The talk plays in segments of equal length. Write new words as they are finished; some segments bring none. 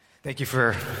Thank you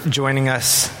for joining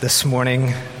us this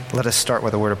morning. Let us start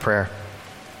with a word of prayer.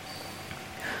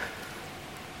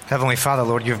 Heavenly Father,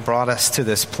 Lord, you've brought us to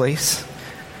this place.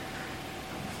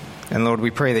 And Lord,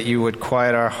 we pray that you would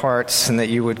quiet our hearts and that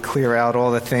you would clear out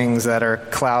all the things that are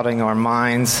clouding our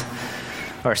minds,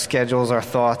 our schedules, our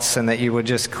thoughts, and that you would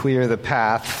just clear the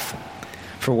path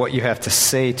for what you have to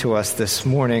say to us this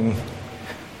morning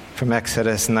from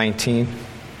Exodus 19.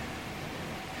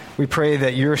 We pray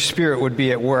that your Spirit would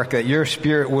be at work, that your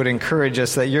Spirit would encourage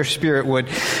us, that your Spirit would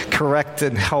correct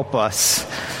and help us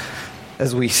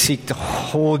as we seek to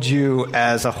hold you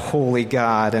as a holy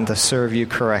God and to serve you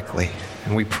correctly.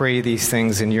 And we pray these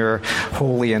things in your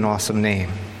holy and awesome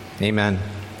name. Amen.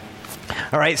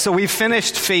 All right, so we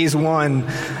finished phase 1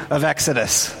 of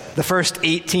Exodus, the first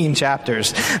 18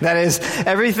 chapters. That is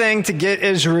everything to get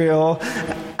Israel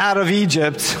out of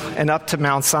Egypt and up to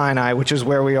Mount Sinai, which is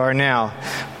where we are now.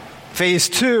 Phase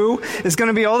 2 is going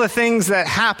to be all the things that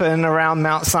happen around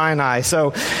Mount Sinai.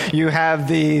 So you have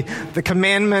the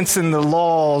commandments and the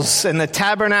laws and the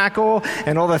tabernacle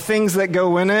and all the things that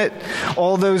go in it.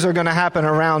 All those are going to happen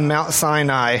around Mount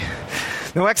Sinai.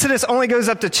 Now, Exodus only goes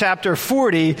up to chapter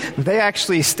 40. They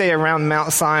actually stay around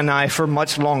Mount Sinai for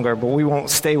much longer, but we won't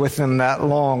stay with them that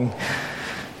long.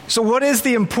 So what is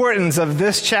the importance of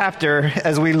this chapter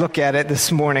as we look at it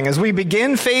this morning? As we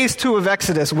begin phase 2 of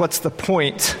Exodus, what's the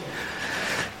point?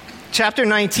 Chapter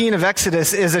 19 of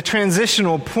Exodus is a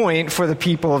transitional point for the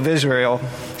people of Israel.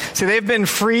 See, they've been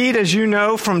freed, as you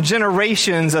know, from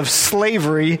generations of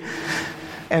slavery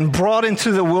and brought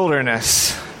into the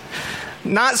wilderness.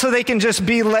 Not so they can just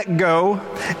be let go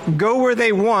where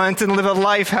they want and live a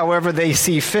life however they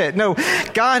see fit. No,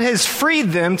 God has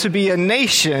freed them to be a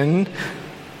nation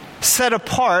set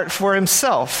apart for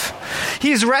himself.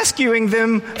 He's rescuing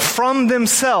them from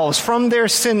themselves, from their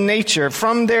sin nature,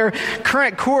 from their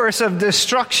current course of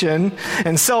destruction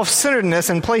and self-centeredness,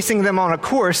 and placing them on a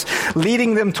course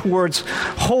leading them towards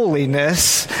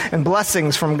holiness and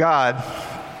blessings from God.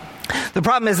 The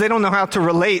problem is they don't know how to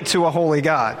relate to a holy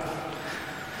God.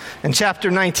 And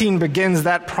chapter 19 begins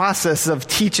that process of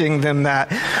teaching them that,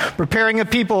 preparing a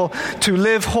people to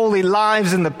live holy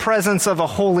lives in the presence of a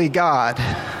holy God.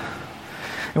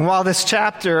 And while this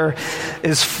chapter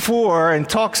is for and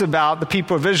talks about the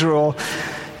people of Israel,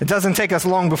 it doesn't take us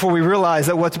long before we realize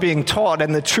that what's being taught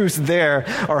and the truths there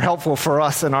are helpful for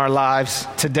us in our lives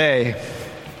today.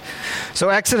 So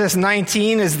Exodus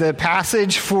 19 is the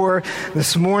passage for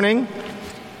this morning.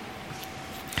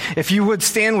 If you would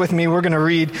stand with me, we're going to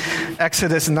read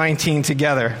Exodus 19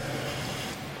 together.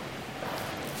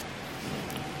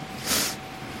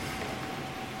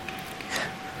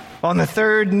 On the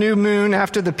third new moon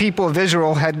after the people of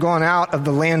Israel had gone out of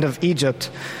the land of Egypt,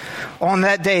 on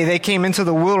that day they came into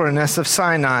the wilderness of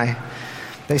Sinai.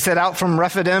 They set out from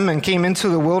Rephidim and came into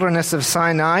the wilderness of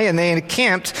Sinai, and they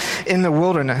encamped in the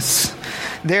wilderness.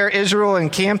 There Israel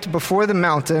encamped before the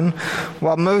mountain,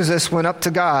 while Moses went up to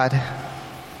God.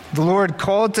 The Lord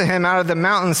called to him out of the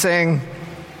mountain, saying,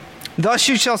 Thus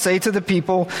you shall say to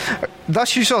the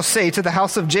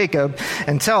house of Jacob,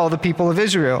 and tell the people of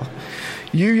Israel,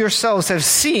 You yourselves have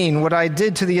seen what I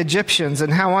did to the Egyptians,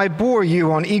 and how I bore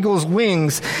you on eagle's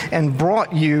wings and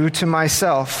brought you to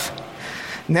myself.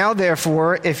 Now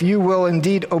therefore, if you will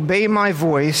indeed obey my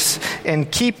voice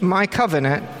and keep my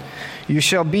covenant, you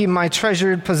shall be my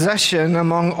treasured possession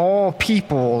among all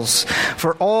peoples,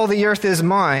 for all the earth is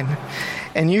mine.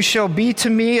 And you shall be to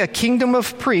me a kingdom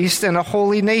of priests and a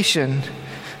holy nation.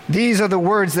 These are the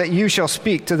words that you shall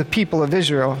speak to the people of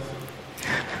Israel.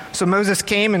 So Moses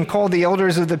came and called the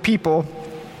elders of the people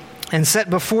and set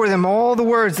before them all the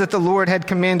words that the Lord had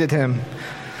commanded him.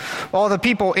 All the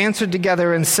people answered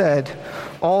together and said,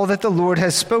 All that the Lord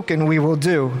has spoken we will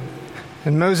do.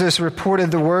 And Moses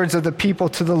reported the words of the people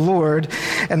to the Lord,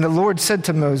 and the Lord said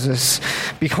to Moses,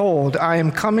 Behold, I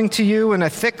am coming to you in a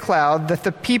thick cloud, that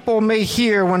the people may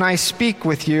hear when I speak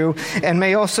with you, and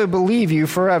may also believe you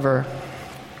forever.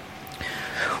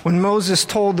 When Moses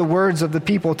told the words of the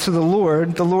people to the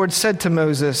Lord said to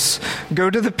Moses,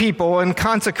 Go to the people and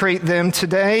consecrate them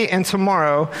today and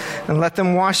tomorrow, and let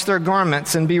them wash their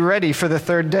garments and be ready for the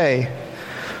third day.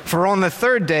 For on the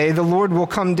third day the Lord will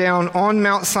come down on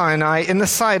Mount Sinai in the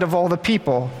sight of all the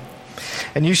people.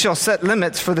 And you shall set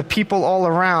limits for the people all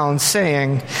around,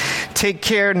 saying, Take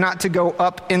care not to go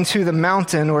up into the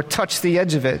mountain or touch the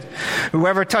edge of it.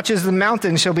 Whoever touches the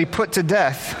mountain shall be put to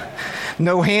death.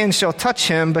 No hand shall touch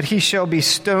him, but he shall be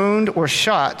stoned or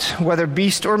shot. Whether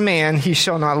beast or man, he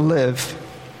shall not live.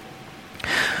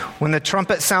 When the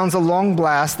trumpet sounds a long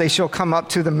blast, they shall come up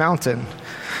to the mountain."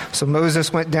 So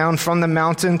Moses went down from the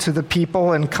mountain to the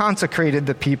people and consecrated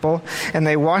the people, and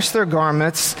they washed their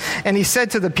garments. And he said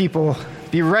to the people,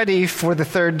 "Be ready for the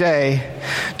third day.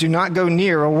 Do not go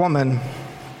near a woman."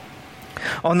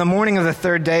 On the morning of the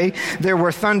third day, there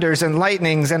were thunders and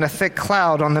lightnings and a thick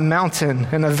cloud on the mountain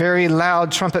and a very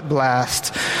loud trumpet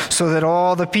blast, so that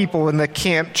all the people in the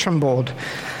camp trembled.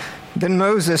 Then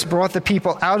Moses brought the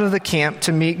people out of the camp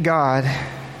to meet God,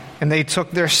 and they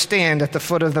took their stand at the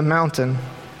foot of the mountain.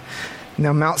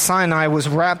 Now Mount Sinai was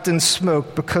wrapped in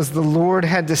smoke because the Lord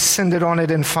had descended on it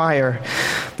in fire.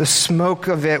 The smoke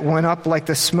of it went up like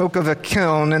the smoke of a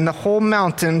kiln, and the whole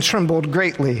mountain trembled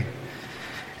greatly.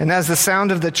 And as the sound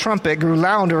of the trumpet grew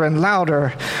louder and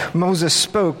louder, Moses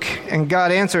spoke, and God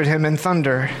answered him in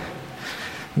thunder.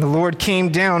 And the Lord came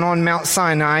down on Mount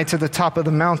Sinai to the top of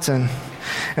the mountain.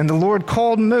 And the Lord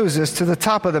called Moses to the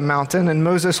top of the mountain, and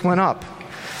Moses went up.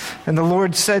 And the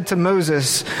Lord said to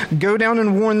Moses, "Go down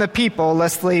and warn the people,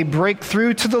 lest they break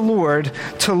through to the Lord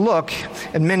to look,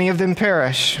 and many of them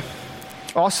perish.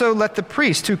 Also let the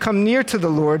priests who come near to the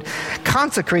Lord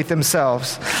consecrate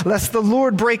themselves, lest the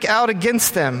Lord break out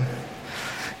against them."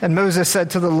 And Moses said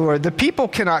to the Lord, "The people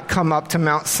cannot come up to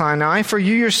Mount Sinai, for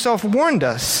you yourself warned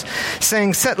us,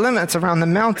 saying, 'Set limits around the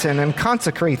mountain and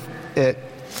consecrate it.'"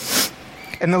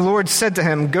 And the Lord said to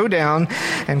him, "Go down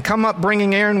and come up,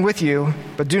 bringing Aaron with you,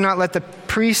 but do not let the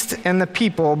priest and the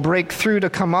people break through to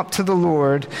come up to the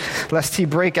Lord, lest he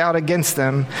break out against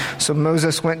them." So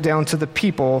Moses went down to the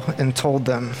people and told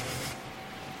them.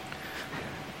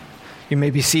 You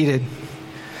may be seated.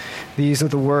 These are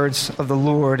the words of the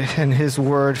Lord and his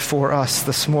word for us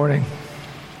this morning.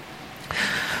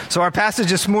 So our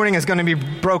passage this morning is going to be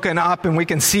broken up, and we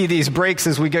can see these breaks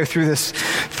as we go through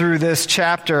this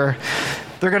chapter.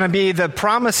 They're going to be the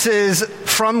promises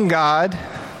from God,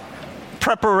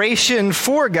 preparation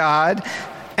for God,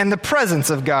 and the presence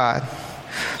of God.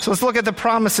 So let's look at the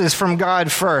promises from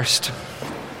God first.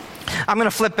 I'm going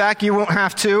to flip back. You won't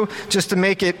have to, just to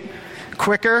make it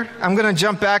quicker. I'm going to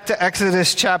jump back to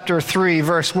Exodus chapter 3,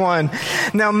 verse 1.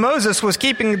 Now Moses was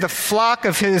keeping the flock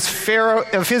of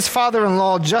his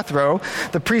father-in-law Jethro,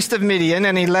 the priest of Midian,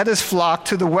 and he led his flock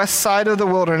to the west side of the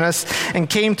wilderness and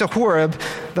came to Horeb,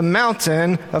 the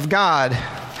mountain of God.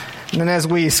 And then as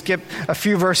we skip a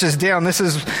few verses down, this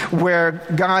is where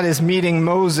God is meeting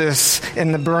Moses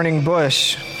in the burning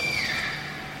bush.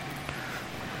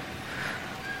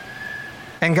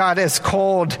 And God has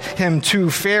called him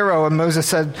to Pharaoh, and Moses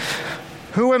said,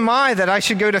 "Who am I that I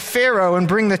should go to Pharaoh and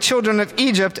bring the children out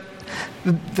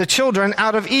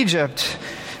of Egypt?"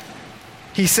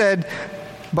 He said,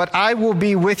 "But I will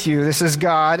be with you," this is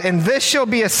God, "and this shall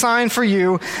be a sign for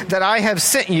you that I have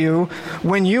sent you.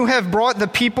 When you have brought the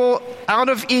people out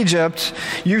of Egypt,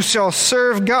 you shall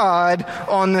serve God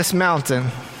on this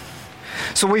mountain."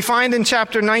 So we find in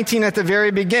chapter 19 at the very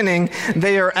beginning,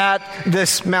 they are at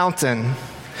this mountain.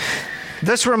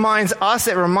 This reminds us,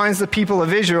 it reminds the people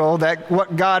of Israel that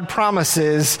what God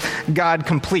promises, God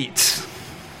completes.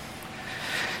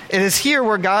 It is here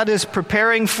where God is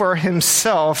preparing for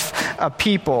himself a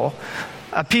people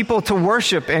to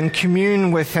worship and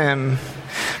commune with him,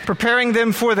 preparing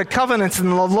them for the covenants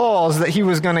and the laws that he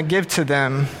was going to give to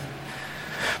them,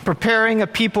 preparing a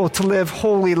people to live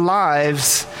holy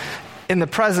lives in the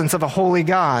presence of a holy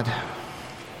God.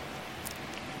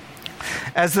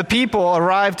 As the people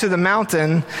arrived to the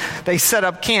mountain, they set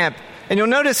up camp. And you'll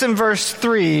notice in verse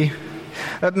 3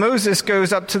 that Moses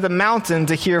goes up to the mountain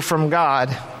to hear from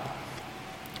God.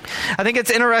 I think it's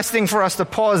interesting for us to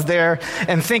pause there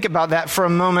and think about that for a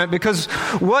moment, because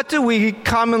what do we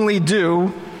commonly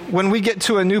do when we get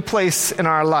to a new place in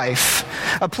our life?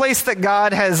 A place that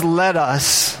God has led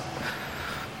us.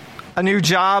 A new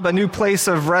job, a new place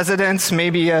of residence,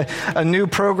 maybe a new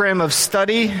program of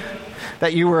study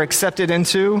that you were accepted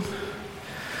into?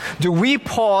 Do we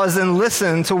pause and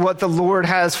listen to what the Lord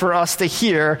has for us to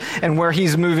hear and where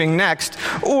he's moving next?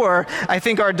 Or I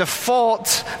think our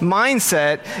default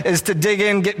mindset is to dig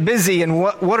in, get busy, and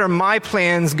what are my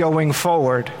plans going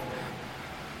forward?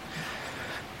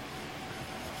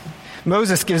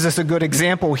 Moses gives us a good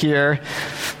example here,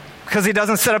 because he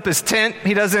doesn't set up his tent.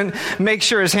 He doesn't make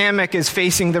sure his hammock is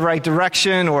facing the right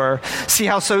direction or see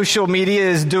how social media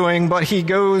is doing, but he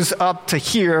goes up to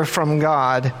hear from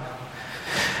God.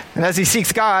 And as he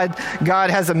seeks God, God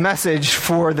has a message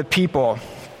for the people.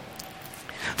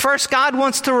 First, God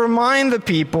wants to remind the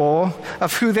people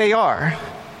of who they are.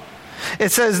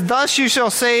 It says, "Thus you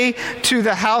shall say to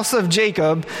the house of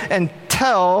Jacob and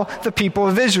tell the people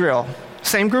of Israel."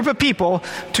 Same group of people,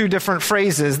 two different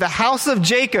phrases. The house of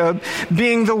Jacob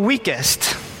being the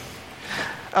weakest.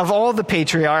 of all the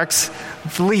patriarchs,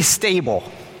 the least stable.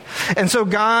 And so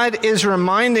God is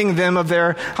reminding them of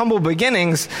their humble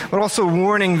beginnings, but also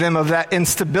warning them of that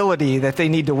instability that they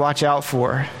need to watch out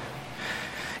for.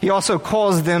 He also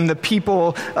calls them the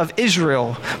people of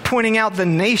Israel, pointing out the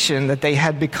nation that they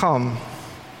had become.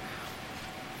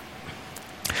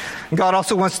 God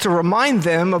also wants to remind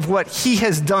them of what he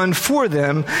has done for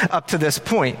them up to this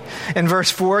point. In verse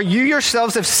 4, you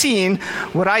yourselves have seen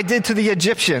what I did to the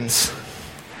Egyptians,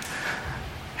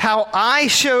 how I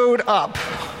showed up,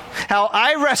 how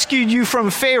I rescued you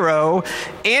from Pharaoh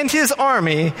and his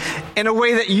army in a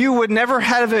way that you would never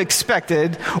have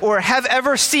expected or have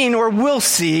ever seen or will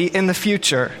see in the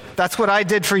future. That's what I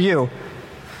did for you.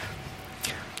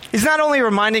 He's not only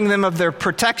reminding them of their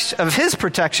protection, of his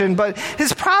protection, but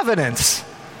his providence.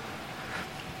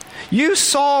 You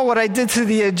saw what I did to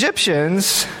the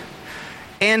Egyptians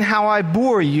and how I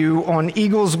bore you on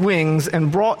eagle's wings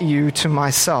and brought you to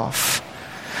myself.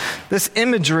 This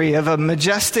imagery of a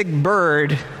majestic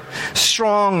bird,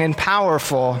 strong and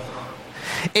powerful,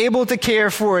 able to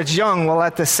care for its young while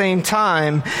at the same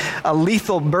time a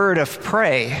lethal bird of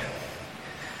prey.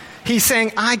 He's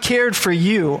saying, I cared for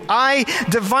you. I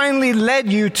divinely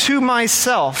led you to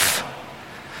myself.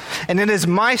 And it is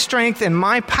my strength and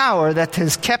my power that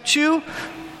has kept you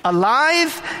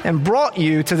alive and brought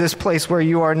you to this place where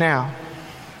you are now.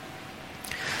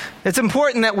 It's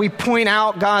important that we point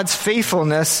out God's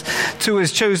faithfulness to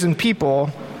his chosen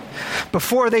people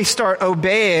before they start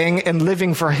obeying and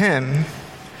living for him.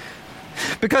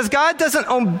 Because God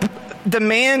doesn't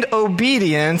demand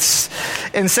obedience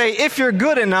and say, if you're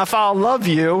good enough, I'll love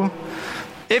you.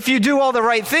 If you do all the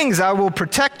right things, I will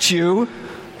protect you.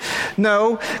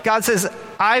 No, God says,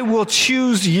 I will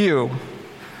choose you.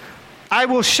 I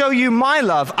will show you my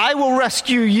love. I will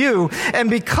rescue you. And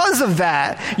because of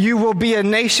that, you will be a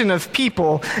nation of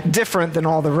people different than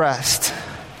all the rest.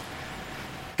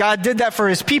 God did that for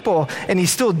his people, and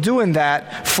he's still doing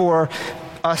that for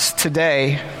us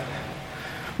today.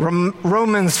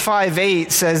 Romans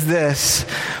 5:8 says this,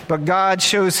 but God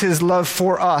shows his love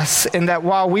for us in that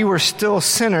while we were still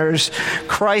sinners,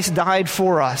 Christ died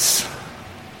for us.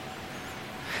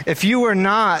 If you are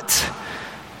not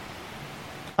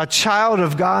a child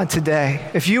of God today,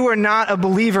 if you are not a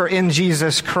believer in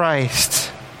Jesus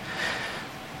Christ,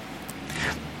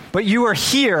 but you are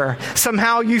here,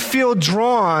 somehow you feel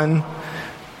drawn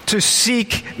to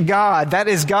seek God, that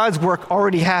is God's work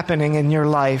already happening in your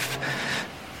life.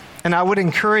 And I would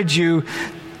encourage you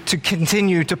to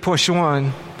continue to push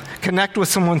on. Connect with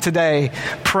someone today.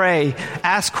 Pray.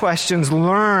 Ask questions.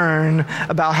 Learn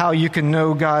about how you can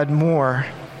know God more.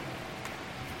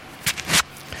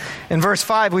 In verse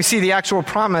 5, we see the actual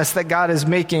promise that God is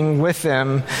making with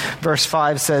them. Verse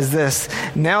 5 says this,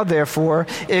 now therefore,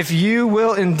 if you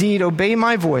will indeed obey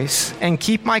my voice and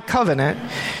keep my covenant,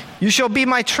 you shall be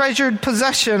my treasured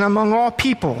possession among all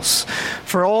peoples,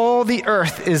 for all the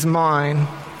earth is mine.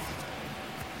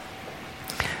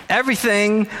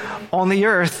 Everything on the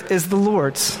earth is the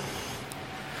Lord's.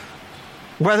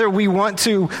 Whether we want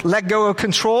to let go of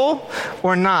control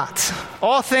or not.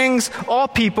 All things, all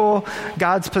people,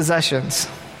 God's possessions.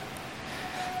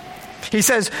 He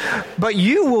says, but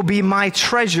you will be my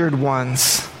treasured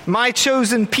ones, my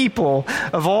chosen people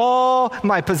of all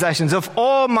my possessions, of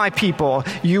all my people,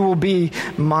 you will be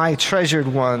my treasured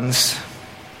ones.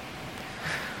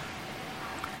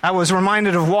 I was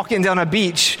reminded of walking down a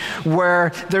beach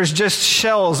where there's just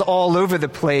shells all over the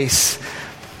place.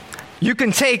 You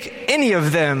can take any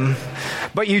of them,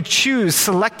 but you choose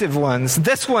selective ones.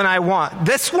 This one I want.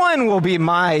 This one will be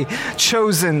my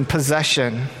chosen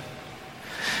possession.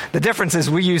 The difference is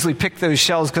we usually pick those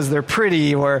shells because they're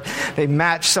pretty or they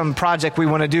match some project we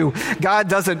want to do. God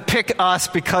doesn't pick us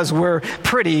because we're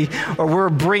pretty or we're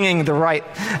bringing the right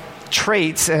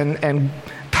traits and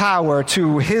power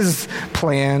to his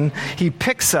plan. He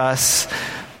picks us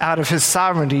out of his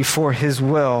sovereignty for his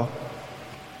will.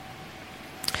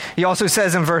 He also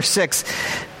says in verse 6,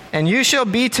 and you shall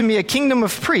be to me a kingdom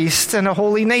of priests and a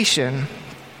holy nation.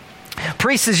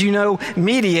 Priests, as you know,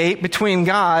 mediate between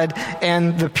God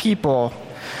and the people.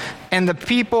 And the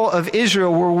people of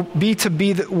Israel were to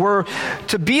be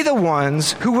the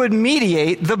ones who would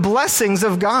mediate the blessings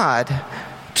of God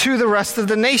to the rest of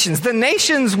the nations. The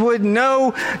nations would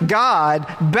know God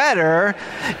better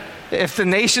if the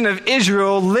nation of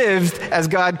Israel lived as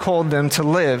God called them to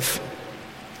live.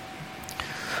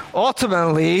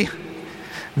 Ultimately,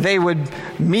 they would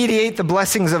mediate the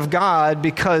blessings of God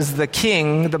because the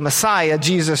King, the Messiah,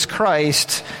 Jesus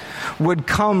Christ, would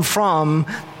come from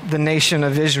the nation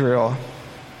of Israel.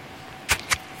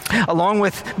 Along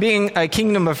with being a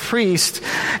kingdom of priests,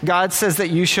 God says that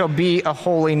you shall be a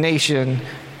holy nation.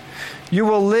 You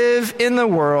will live in the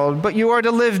world, but you are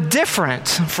to live different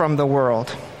from the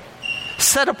world.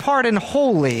 Set apart and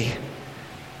holy.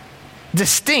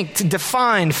 Distinct,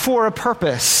 defined for a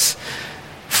purpose,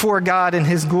 for God and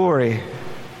his glory.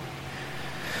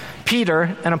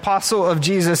 Peter, an apostle of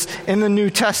Jesus in the New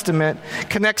Testament,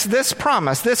 connects this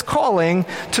promise, this calling,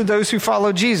 to those who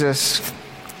follow Jesus.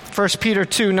 1 Peter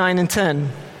 2, 9 and 10.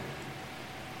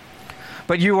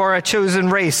 But you are a chosen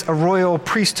race, a royal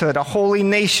priesthood, a holy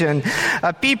nation,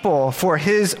 a people for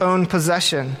his own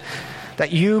possession,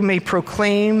 that you may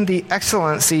proclaim the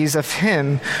excellencies of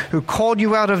him who called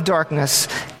you out of darkness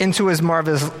into his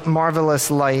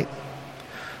marvelous light.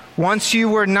 Once you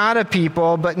were not a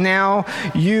people, but now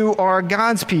you are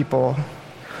God's people.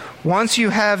 Once you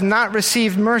have not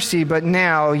received mercy, but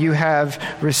now you have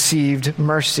received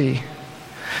mercy.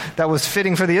 That was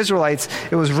fitting for the Israelites.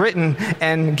 It was written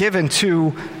and given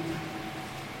to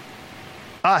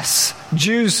us,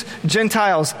 Jews,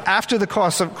 Gentiles, after the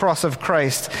cross of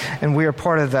Christ, and we are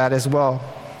part of that as well.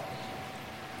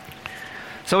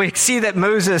 So we see that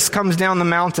Moses comes down the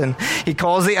mountain. He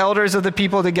calls the elders of the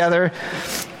people together,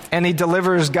 and he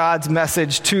delivers God's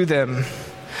message to them.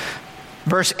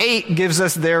 Verse 8 gives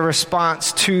us their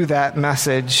response to that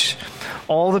message.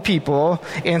 All the people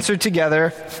answered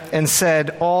together and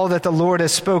said, "All that the Lord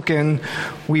has spoken,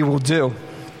 we will do."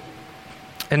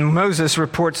 And Moses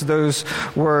reports those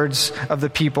words of the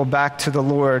people back to the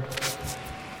Lord.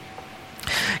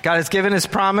 God has given his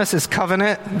promise, his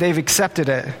covenant. They've accepted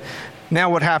it. Now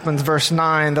what happens? Verse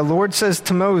 9, the Lord says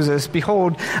to Moses,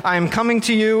 "Behold, I am coming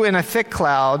to you in a thick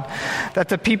cloud, that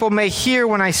the people may hear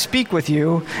when I speak with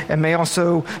you, and may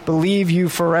also believe you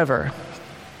forever."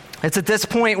 It's at this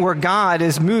point where God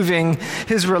is moving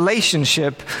his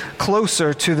relationship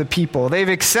closer to the people. They've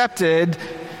accepted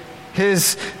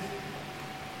his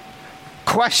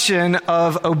question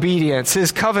of obedience,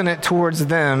 his covenant towards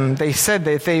them. They said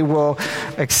that they will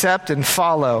accept and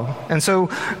follow. And so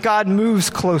God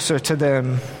moves closer to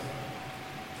them.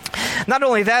 Not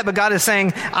only that, but God is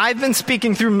saying, I've been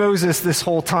speaking through Moses this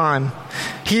whole time.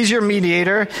 He's your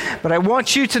mediator, but I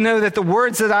want you to know that the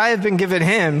words that I have been given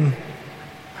him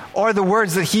are the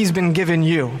words that he's been given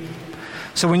you.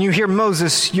 So when you hear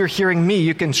Moses, you're hearing me.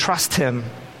 You can trust him.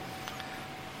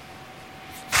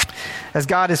 As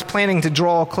God is planning to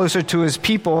draw closer to his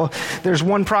people, there's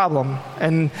one problem,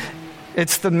 and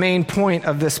it's the main point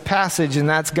of this passage, and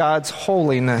that's God's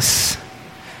holiness.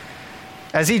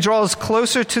 As he draws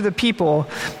closer to the people,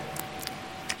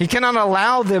 he cannot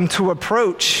allow them to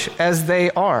approach as they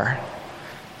are.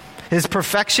 His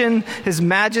perfection, his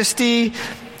majesty,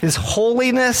 his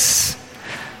holiness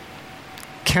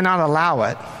cannot allow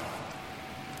it.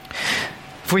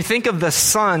 If we think of the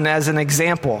sun as an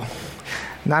example,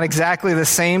 not exactly the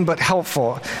same, but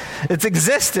helpful. Its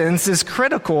existence is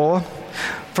critical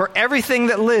for everything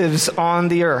that lives on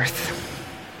the earth.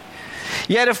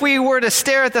 Yet if we were to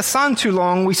stare at the sun too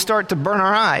long, we start to burn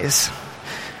our eyes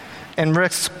and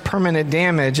risk permanent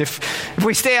damage. If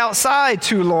we stay outside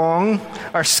too long,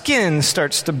 our skin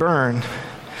starts to burn.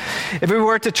 If we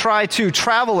were to try to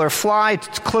travel or fly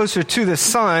closer to the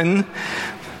sun,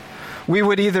 we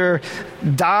would either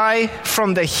die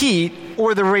from the heat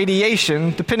or the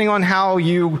radiation, depending on how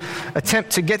you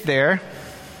attempt to get there.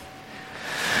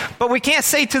 But we can't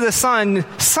say to the sun,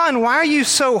 "Sun, why are you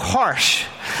so harsh?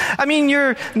 I mean,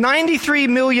 you're 93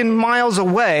 million miles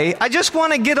away. I just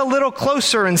want to get a little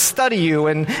closer and study you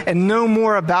and know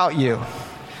more about you."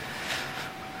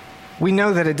 We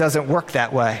know that it doesn't work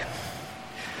that way.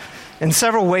 In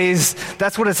several ways,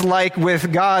 that's what it's like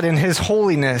with God and his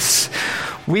holiness.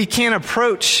 We can't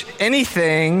approach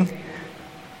anything.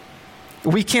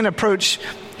 We can't approach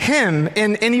him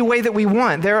in any way that we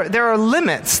want. There are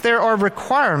limits. There are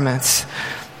requirements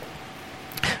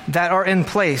that are in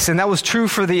place. And that was true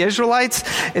for the Israelites.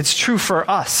 It's true for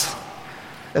us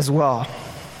as well.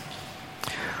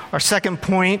 Our second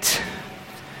point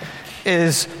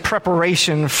is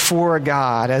preparation for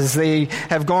God. As they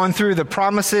have gone through the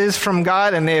promises from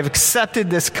God and they have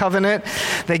accepted this covenant,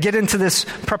 they get into this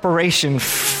preparation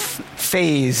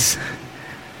phase.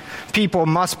 People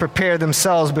must prepare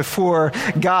themselves before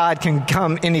God can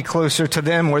come any closer to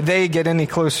them or they get any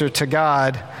closer to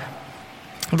God.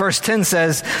 Verse 10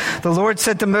 says, "The Lord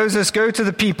said to Moses, go to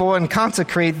the people and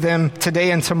consecrate them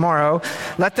today and tomorrow.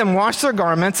 Let them wash their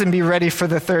garments and be ready for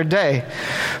the third day.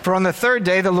 For on the third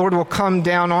day the Lord will come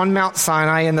down on Mount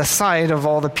Sinai in the sight of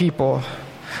all the people."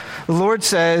 The Lord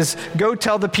says, go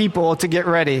tell the people to get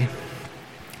ready.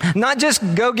 Not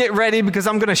just go get ready because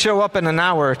I'm going to show up in an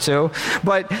hour or two,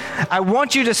 but I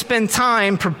want you to spend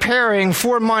time preparing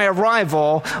for my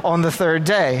arrival on the third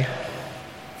day.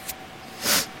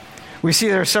 We see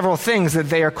there are several things that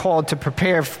they are called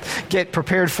to get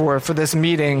prepared for this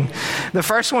meeting. The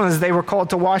first one is they were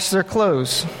called to wash their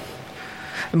clothes.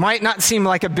 It might not seem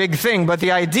like a big thing, but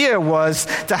the idea was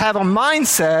to have a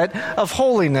mindset of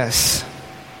holiness.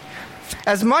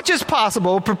 As much as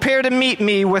possible, prepare to meet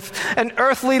me with an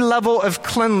earthly level of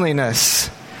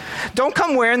cleanliness. Don't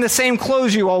come wearing the same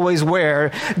clothes you always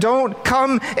wear. Don't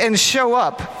come and show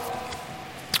up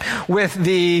with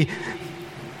the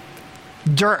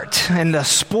dirt and the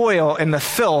spoil and the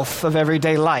filth of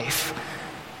everyday life.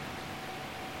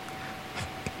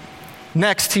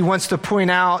 Next, he wants to point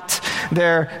out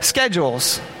their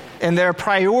schedules and their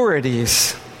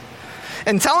priorities.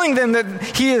 And telling them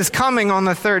that he is coming on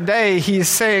the third day, he's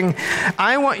saying,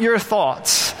 I want your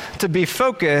thoughts to be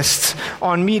focused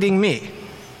on meeting me.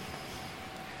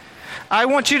 I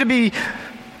want you to be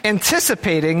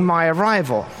anticipating my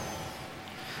arrival.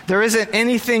 There isn't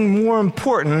anything more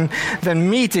important than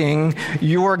meeting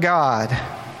your God.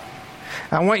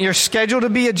 I want your schedule to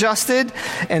be adjusted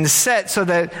and set so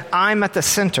that I'm at the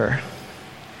center.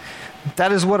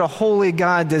 That is what a holy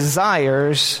God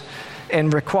desires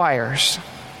and requires.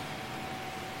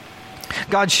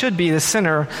 God should be the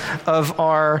center of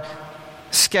our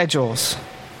schedules.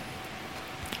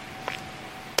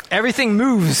 Everything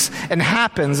moves and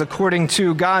happens according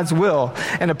to God's will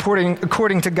and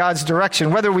according to God's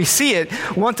direction, whether we see it,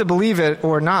 want to believe it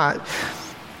or not.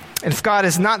 And if God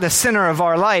is not the center of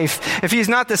our life, if he's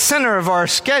not the center of our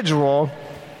schedule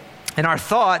and our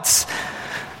thoughts,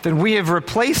 then we have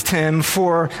replaced him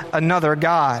for another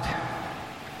God.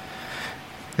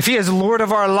 If he is Lord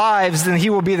of our lives, then he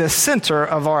will be the center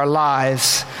of our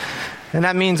lives. And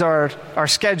that means our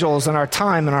schedules and our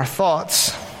time and our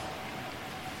thoughts.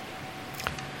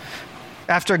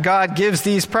 After God gives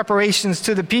these preparations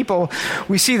to the people,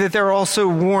 we see that there are also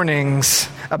warnings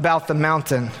about the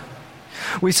mountain.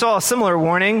 We saw a similar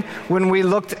warning when we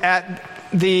looked at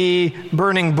the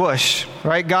burning bush,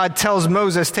 right? God tells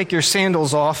Moses, take your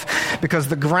sandals off because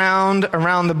the ground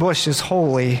around the bush is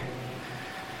holy.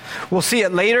 We'll see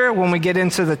it later when we get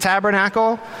into the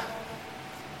tabernacle.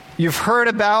 You've heard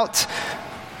about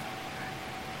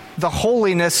the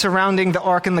holiness surrounding the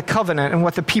Ark and the Covenant and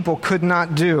what the people could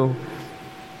not do.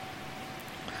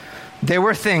 There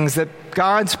were things that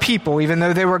God's people, even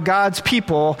though they were God's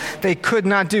people, they could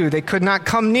not do. They could not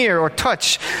come near or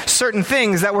touch certain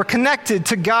things that were connected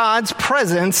to God's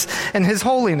presence and his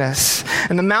holiness.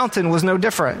 And the mountain was no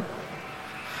different.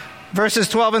 Verses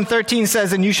 12 and 13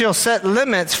 says, and you shall set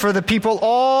limits for the people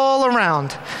all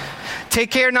around. Take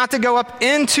care not to go up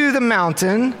into the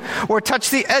mountain or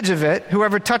touch the edge of it.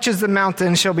 Whoever touches the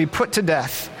mountain shall be put to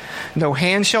death. No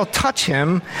hand shall touch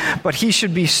him, but he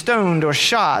should be stoned or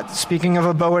shot. Speaking of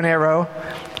a bow and arrow,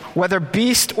 whether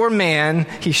beast or man,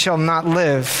 he shall not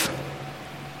live.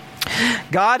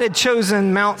 God had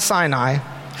chosen Mount Sinai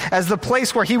as the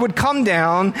place where he would come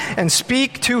down and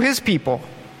speak to his people.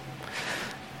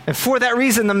 And for that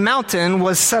reason, the mountain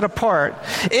was set apart.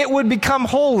 It would become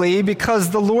holy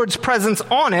because the Lord's presence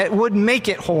on it would make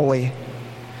it holy.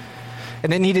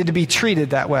 And it needed to be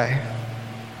treated that way.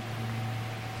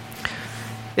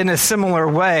 In a similar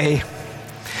way,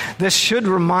 this should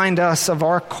remind us of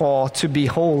our call to be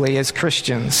holy as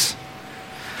Christians.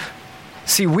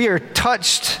 See, we are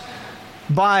touched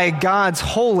by God's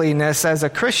holiness as a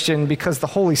Christian because the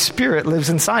Holy Spirit lives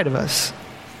inside of us.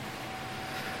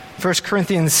 1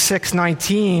 Corinthians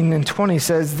 6:19 and 20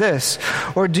 says this,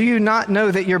 or do you not know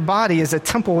that your body is a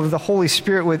temple of the Holy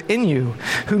Spirit within you,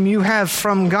 whom you have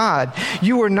from God?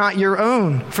 You are not your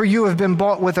own, for you have been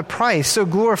bought with a price. So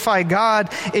glorify God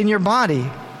in your body.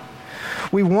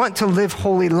 We want to live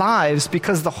holy lives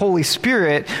because the Holy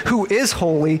Spirit, who is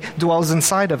holy, dwells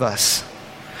inside of us.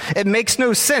 It makes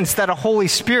no sense that a Holy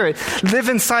Spirit live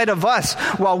inside of us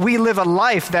while we live a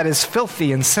life that is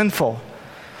filthy and sinful.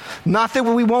 Not that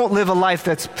we won't live a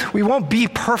life we won't be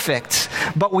perfect,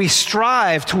 but we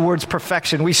strive towards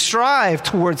perfection. We strive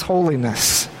towards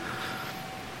holiness.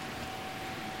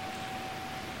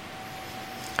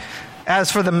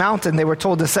 As for the mountain, they were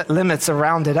told to set limits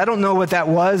around it. I don't know what that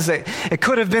was. It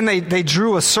could have been they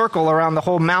drew a circle around the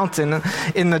whole mountain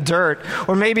in the dirt.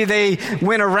 Or maybe they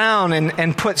went around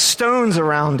and put stones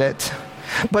around it.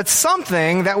 But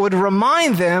something that would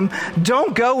remind them,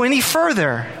 don't go any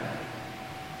further.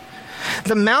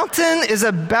 The mountain is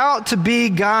about to be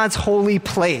God's holy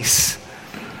place.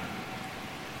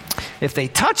 If they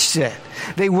touched it,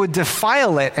 they would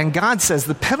defile it. And God says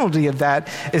the penalty of that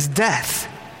is death.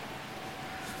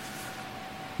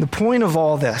 The point of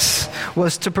all this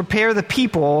was to prepare the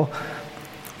people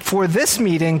for this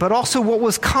meeting, but also what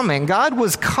was coming. God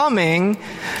was coming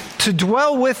to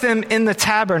dwell with them in the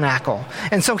tabernacle.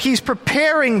 And so he's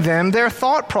preparing them, their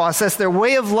thought process, their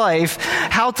way of life,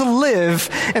 how to live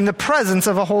in the presence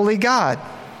of a holy God.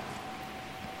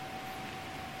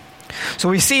 So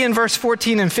we see in verse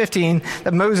 14 and 15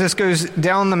 that Moses goes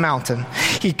down the mountain.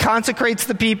 He consecrates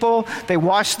the people. They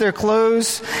wash their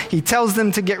clothes. He tells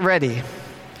them to get ready.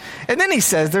 And then he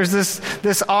says, there's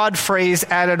this odd phrase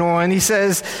added on. He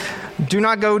says, do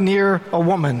not go near a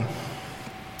woman.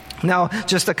 Now,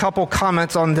 just a couple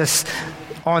comments on this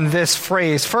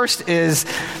phrase. First is,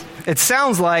 it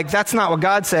sounds like that's not what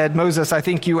God said. Moses, I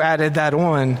think you added that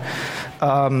on.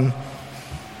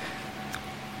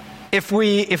 If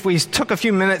we took a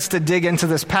few minutes to dig into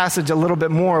this passage a little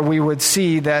bit more, we would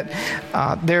see that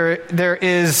there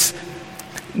is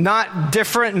not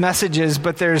different messages,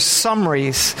 but there's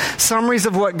summaries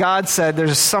of what God said.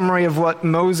 There's a summary of what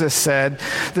Moses said.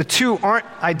 The two aren't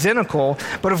identical,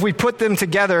 but if we put them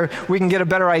together, we can get a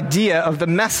better idea of the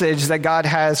message that God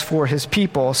has for his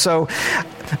people. So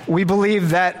we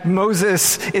believe that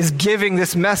Moses is giving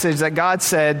this message that God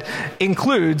said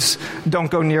includes,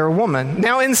 don't go near a woman.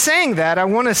 Now, in saying that, I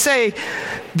want to say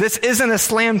this isn't a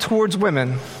slam towards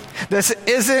women. This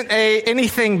isn't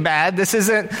anything bad. This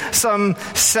isn't some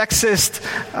sexist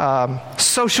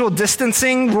social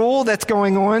distancing rule that's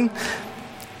going on.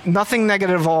 Nothing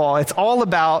negative at all. It's all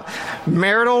about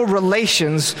marital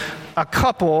relations, a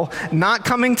couple not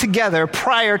coming together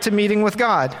prior to meeting with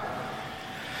God.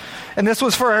 And this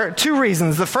was for two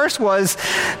reasons. The first was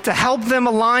to help them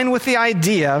align with the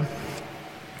idea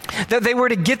that they were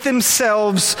to get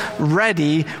themselves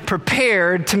ready,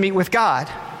 prepared to meet with God.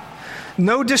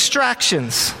 No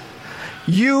distractions.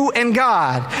 You and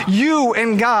God. You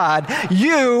and God.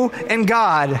 You and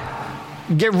God.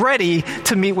 Get ready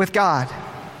to meet with God.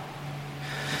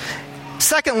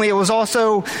 Secondly, it was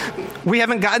also, we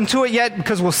haven't gotten to it yet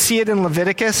because we'll see it in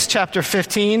Leviticus chapter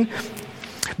 15,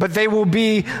 but there will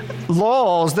be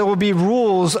laws, there will be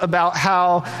rules about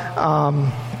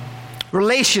how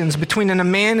relations between a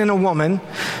man and a woman,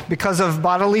 because of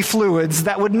bodily fluids,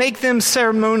 that would make them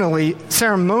ceremonially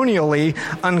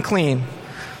unclean.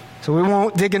 So we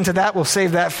won't dig into that. We'll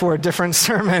save that for a different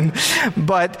sermon.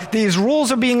 But these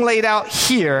rules are being laid out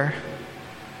here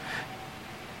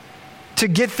to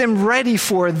get them ready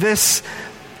for this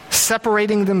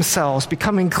separating themselves,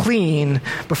 becoming clean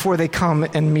before they come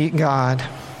and meet God.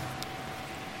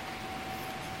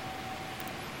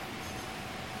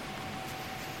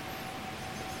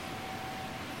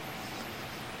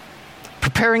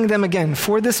 Preparing them again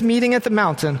for this meeting at the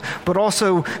mountain, but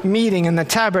also meeting in the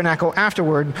tabernacle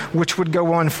afterward, which would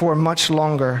go on for much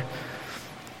longer.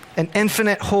 An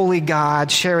infinite holy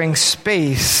God sharing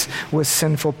space with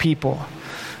sinful people.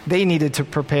 They needed to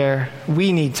prepare.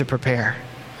 We need to prepare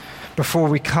before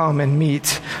we come and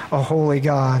meet a holy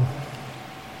God.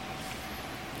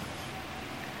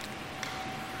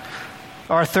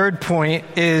 Our third point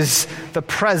is the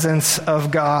presence of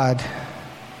God.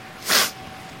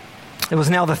 It was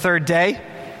now the third day,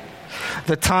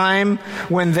 the time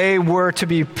when they were to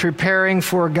be preparing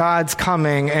for God's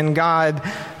coming, and God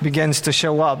begins to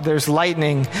show up. There's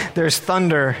lightning, there's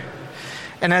thunder,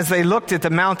 and as they looked at the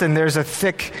mountain, there's a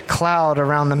thick cloud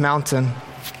around the mountain.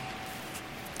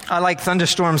 I like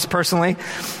thunderstorms personally.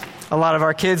 A lot of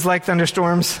our kids like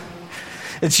thunderstorms.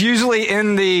 It's usually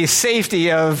in the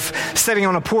safety of sitting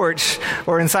on a porch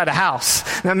or inside a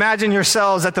house. Now imagine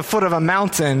yourselves at the foot of a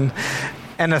mountain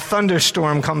and a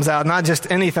thunderstorm comes out. Not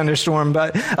just any thunderstorm,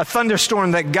 but a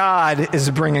thunderstorm that God is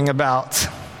bringing about.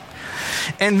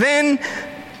 And then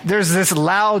there's this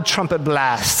loud trumpet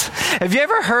blast. Have you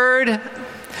ever heard,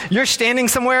 you're standing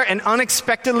somewhere and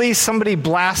unexpectedly somebody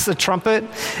blasts a trumpet?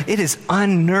 It is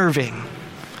unnerving.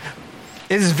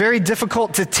 It is very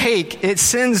difficult to take. It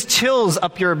sends chills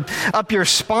up your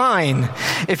spine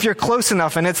if you're close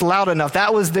enough and it's loud enough.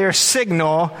 That was their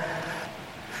signal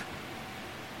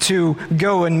to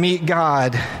go and meet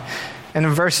God. And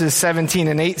in verses 17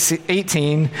 and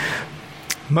 18,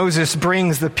 Moses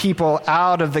brings the people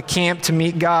out of the camp to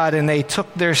meet God, and they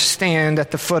took their stand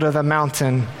at the foot of the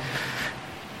mountain.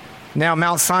 Now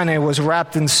Mount Sinai was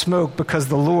wrapped in smoke because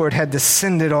the Lord had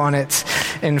descended on it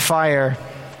in fire.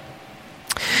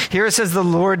 Here it says the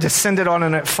Lord descended on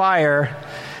it in fire.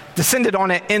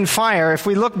 If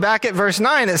we look back at verse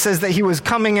 9, it says that he was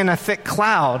coming in a thick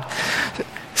cloud.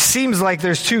 Seems like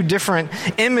there's two different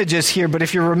images here, but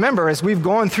if you remember, as we've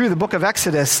gone through the book of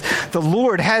Exodus, the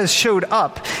Lord has showed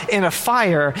up in a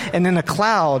fire and in a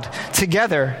cloud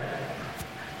together.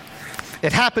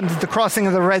 It happened at the crossing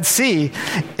of the Red Sea.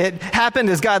 It happened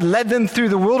as God led them through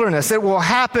the wilderness. It will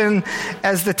happen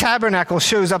as the tabernacle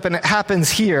shows up, and it happens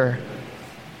here.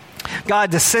 God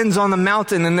descends on the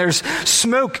mountain, and there's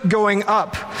smoke going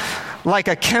up like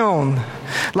a kiln,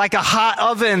 like a hot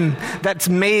oven that's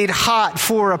made hot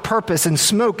for a purpose, and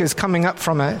smoke is coming up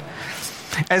from it.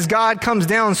 As God comes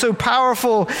down, so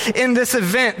powerful in this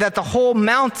event that the whole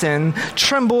mountain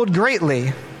trembled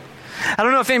greatly. I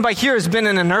don't know if anybody here has been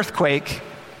in an earthquake.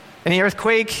 Any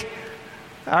earthquake?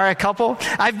 All right, a couple.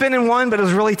 I've been in one, but it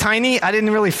was really tiny. I didn't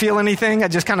really feel anything. I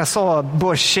just kind of saw a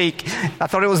bush shake. I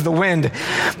thought it was the wind.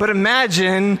 But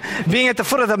imagine being at the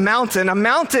foot of the mountain, a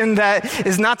mountain that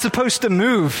is not supposed to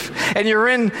move, and you're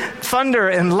in thunder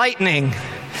and lightning,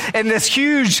 and this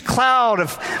huge cloud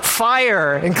of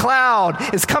fire and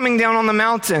cloud is coming down on the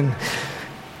mountain,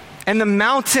 and the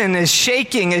mountain is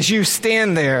shaking as you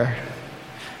stand there.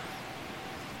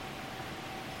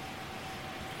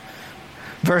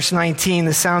 Verse 19,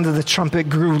 the sound of the trumpet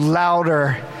grew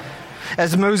louder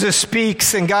as Moses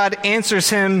speaks, and God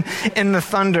answers him in the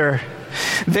thunder.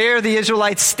 There the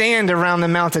Israelites stand around the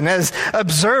mountain as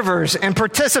observers and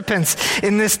participants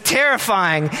in this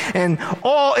terrifying and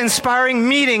awe-inspiring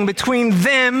meeting between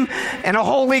them and a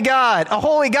holy God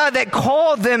that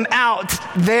called them out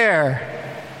there.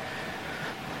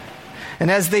 And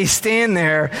as they stand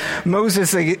there,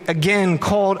 Moses again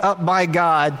called up by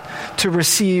God to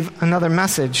receive another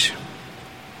message.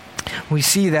 We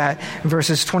see that in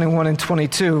verses 21 and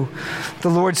 22. The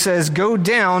Lord says, "Go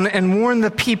down and warn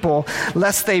the people,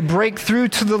 lest they break through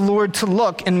to the Lord to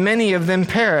look, and many of them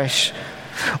perish.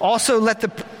 Also let the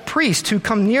priests who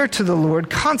come near to the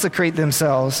Lord consecrate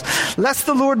themselves, lest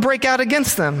the Lord break out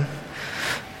against them."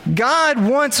 God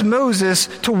wants Moses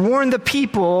to warn the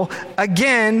people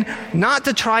again not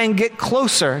to try and get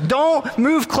closer. Don't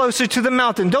move closer to the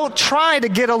mountain. Don't try to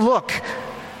get a look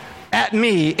at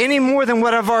me any more than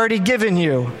what I've already given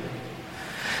you.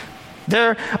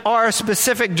 There are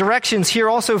specific directions here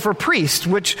also for priests,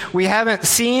 which we haven't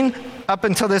seen up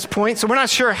until this point. So we're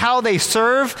not sure how they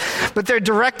serve, but they're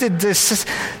directed to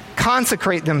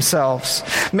consecrate themselves.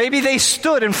 Maybe they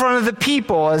stood in front of the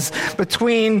people as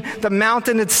between the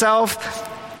mountain itself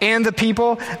and the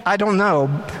people. I don't know.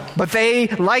 But they,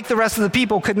 like the rest of the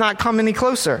people, could not come any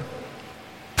closer.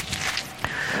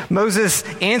 Moses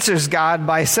answers God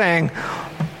by saying,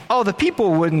 "Oh, the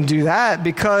people wouldn't do that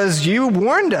because you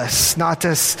warned us not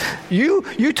to.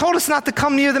 You told us not to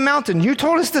come near the mountain. You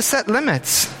told us to set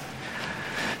limits."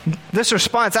 This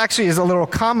response actually is a little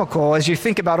comical as you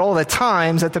think about all the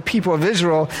times that the people of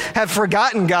Israel have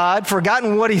forgotten God,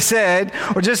 forgotten what he said,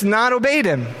 or just not obeyed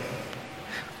him.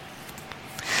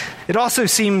 It also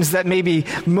seems that maybe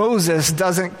Moses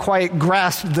doesn't quite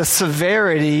grasp the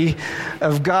severity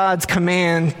of God's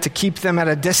command to keep them at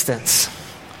a distance.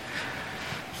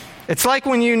 It's like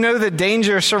when you know the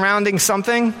danger surrounding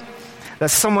something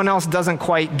that someone else doesn't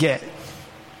quite get.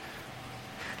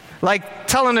 Like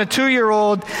telling a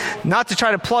 2-year-old not to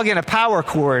try to plug in a power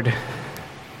cord.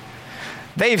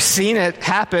 They've seen it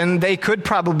happen. They could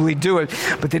probably do it,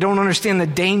 but they don't understand the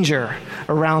danger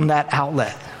around that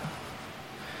outlet.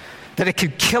 That it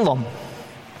could kill them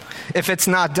if it's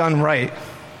not done right.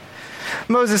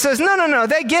 Moses says, no,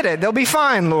 they get it. They'll be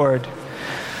fine, Lord.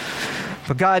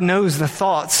 But God knows the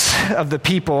thoughts of the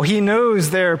people. He knows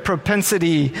their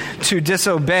propensity to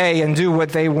disobey and do what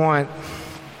they want.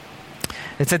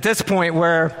 It's at this point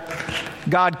where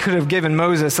God could have given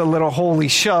Moses a little holy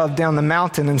shove down the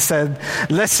mountain and said,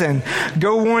 "Listen,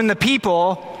 go warn the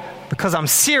people because I'm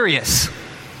serious.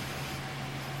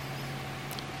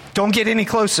 Don't get any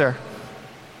closer."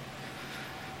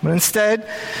 But instead,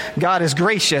 God is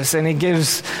gracious and he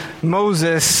gives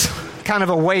Moses kind of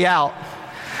a way out,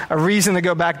 a reason to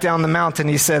go back down the mountain.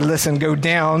 He said, "Listen, go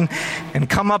down and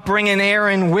come up bringing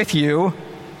Aaron with you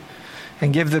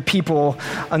and give the people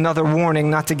another warning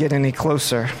not to get any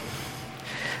closer."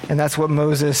 And that's what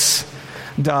Moses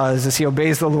does, as he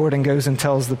obeys the Lord and goes and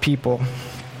tells the people.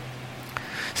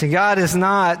 See, God is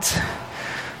not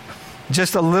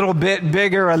just a little bit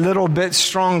bigger, a little bit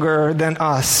stronger than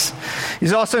us.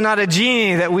 He's also not a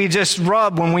genie that we just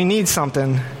rub when we need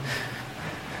something.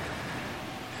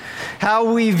 How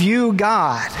we view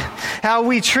God, how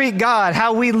we treat God,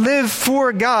 how we live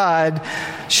for God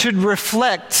should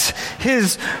reflect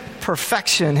his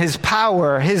perfection, his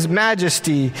power, his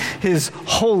majesty, his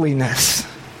holiness.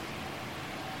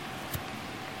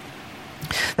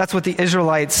 That's what the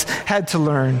Israelites had to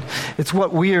learn. It's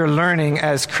what we are learning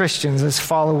as Christians, as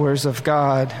followers of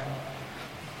God.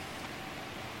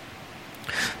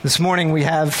 This morning we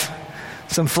have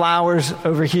some flowers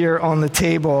over here on the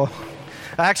table.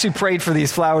 I actually prayed for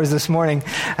these flowers this morning.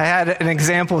 I had an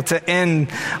example to end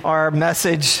our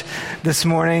message this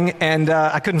morning, and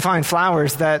I couldn't find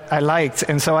flowers that I liked.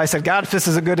 And so I said, God, if this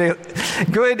is a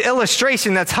good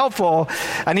illustration that's helpful,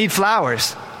 I need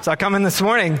flowers. So I come in this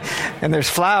morning, and there's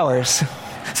flowers.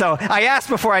 So I asked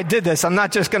before I did this, I'm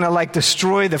not just going to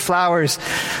destroy the flowers,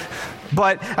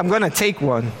 but I'm going to take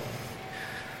one.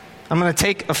 I'm going to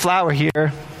take a flower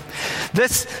here.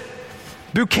 This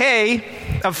bouquet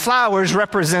of flowers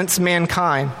represents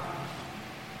mankind.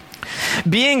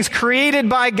 Beings created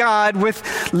by God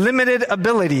with limited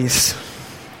abilities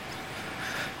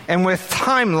and with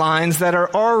timelines that are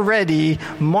already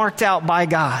marked out by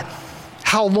God.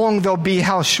 How long they'll be,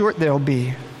 how short they'll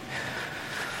be.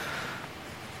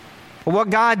 What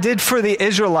God did for the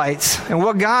Israelites and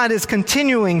what God is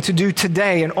continuing to do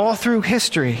today and all through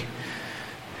history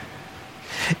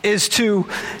is to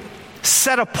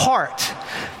set apart,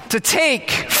 to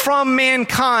take from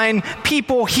mankind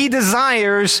people he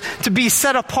desires to be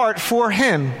set apart for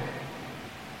him,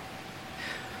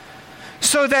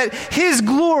 so that his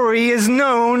glory is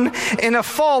known in a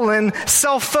fallen,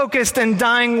 self-focused, and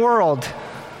dying world.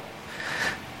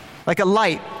 Like a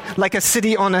light, like a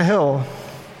city on a hill.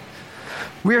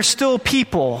 We are still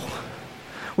people.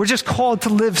 We're just called to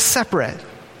live separate.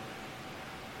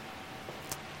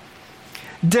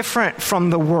 Different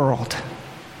from the world.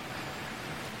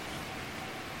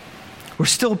 We're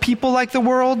still people like the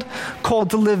world,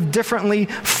 called to live differently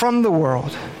from the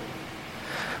world.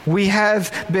 We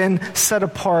have been set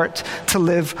apart to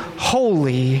live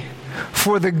holy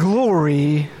for the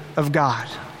glory of God.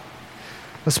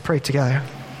 Let's pray together.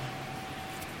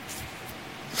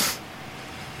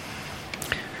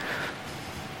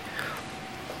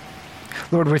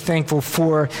 Lord, we're thankful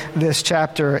for this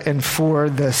chapter and for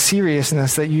the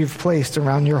seriousness that you've placed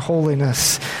around your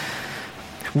holiness.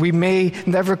 We may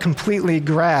never completely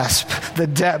grasp the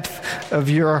depth of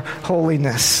your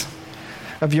holiness,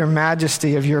 of your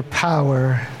majesty, of your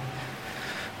power,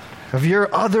 of your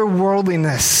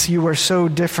otherworldliness. You are so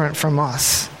different from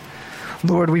us.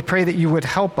 Lord, we pray that you would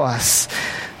help us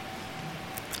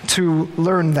to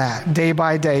learn that day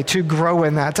by day, to grow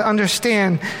in that, to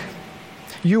understand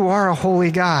you are a holy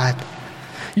God.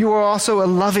 You are also a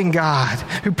loving God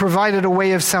who provided a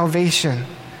way of salvation.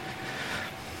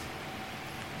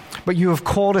 But you have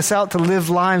called us out to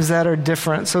live lives that are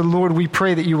different. So, Lord, we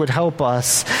pray that you would help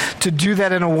us to do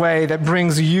that in a way that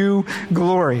brings you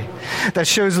glory, that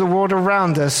shows the world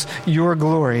around us your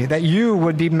glory, that you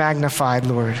would be magnified,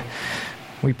 Lord.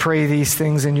 We pray these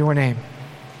things in your name.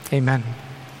 Amen.